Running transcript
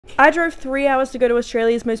I drove 3 hours to go to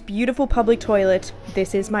Australia's most beautiful public toilet.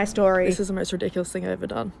 This is my story. This is the most ridiculous thing I've ever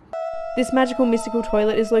done. This magical mystical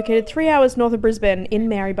toilet is located 3 hours north of Brisbane in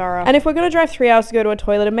Maryborough. And if we're gonna drive 3 hours to go to a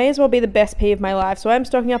toilet, it may as well be the best pee of my life, so I'm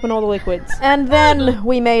stocking up on all the liquids. And then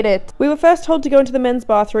we made it. We were first told to go into the men's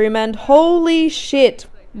bathroom and holy shit,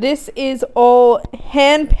 this is all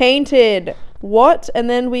hand painted. What? And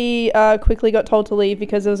then we quickly got told to leave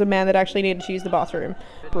because there was a man that actually needed to use the bathroom.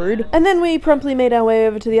 Rude. And then we promptly made our way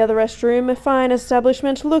over to the other restroom, a fine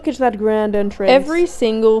establishment. Look at that grand entrance. Every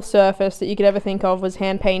single surface that you could ever think of was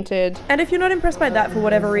hand painted. And if you're not impressed by that for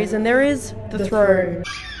whatever reason, there is the throne.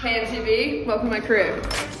 Hey MTV, welcome to my crib.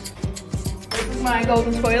 This is my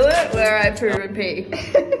golden toilet where I poo and pee.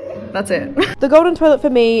 That's it. The golden toilet for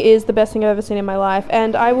me is the best thing I've ever seen in my life,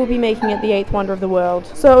 and I will be making it the 8th wonder of the world.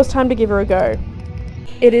 So it was time to give her a go.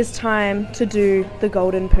 It is time to do the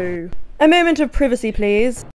golden poo. A moment of privacy, please.